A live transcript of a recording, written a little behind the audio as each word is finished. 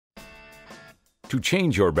To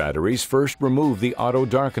change your batteries, first remove the auto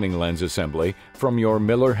darkening lens assembly from your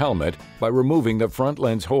Miller helmet by removing the front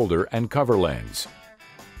lens holder and cover lens.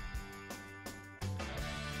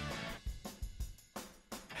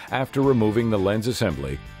 After removing the lens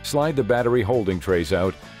assembly, slide the battery holding trays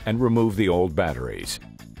out and remove the old batteries.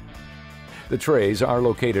 The trays are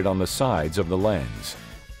located on the sides of the lens.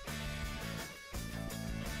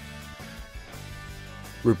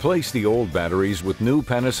 Replace the old batteries with new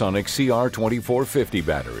Panasonic CR2450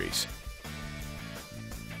 batteries.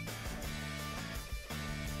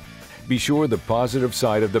 Be sure the positive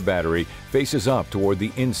side of the battery faces up toward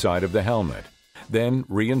the inside of the helmet. Then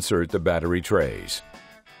reinsert the battery trays.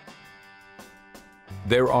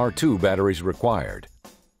 There are 2 batteries required.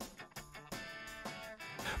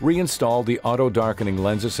 Reinstall the auto darkening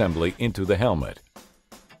lens assembly into the helmet.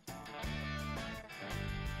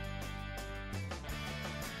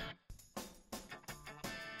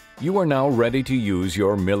 You are now ready to use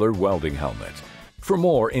your Miller welding helmet. For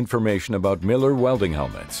more information about Miller welding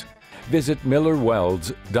helmets, visit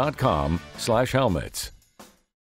millerwelds.com/helmets.